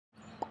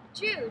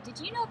Drew, did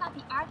you know about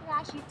the Arthur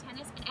Ashe Youth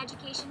Tennis and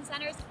Education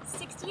Center's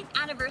 60th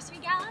Anniversary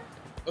Gala?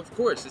 Of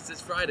course, it's this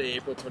Friday,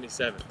 April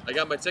 27th. I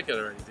got my ticket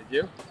already, did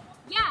you?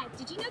 Yeah,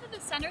 did you know that the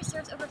center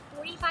serves over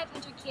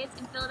 4,500 kids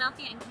in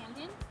Philadelphia and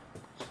Camden?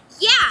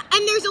 Yeah,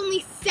 and there's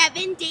only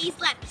 7 days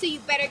left, so you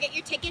better get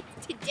your tickets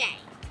today.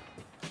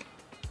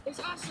 There's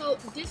also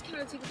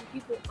discounted tickets for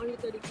people under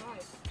 35.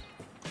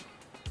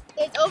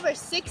 There's over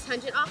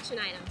 600 auction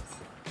items.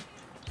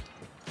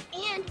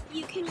 And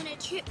you can win a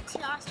trip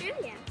to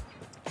Australia.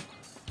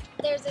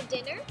 There's a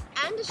dinner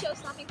and a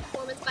show-stopping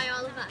performance by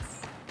all of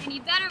us. And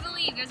you better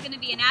believe there's going to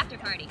be an after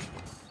party.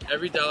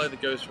 Every dollar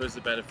that goes towards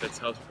the benefits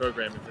helps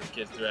programming for the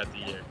kids throughout the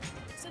year.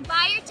 So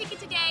buy your ticket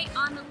today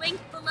on the link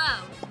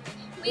below.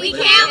 We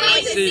can't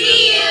wait to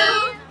see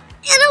you!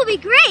 It'll be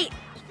great!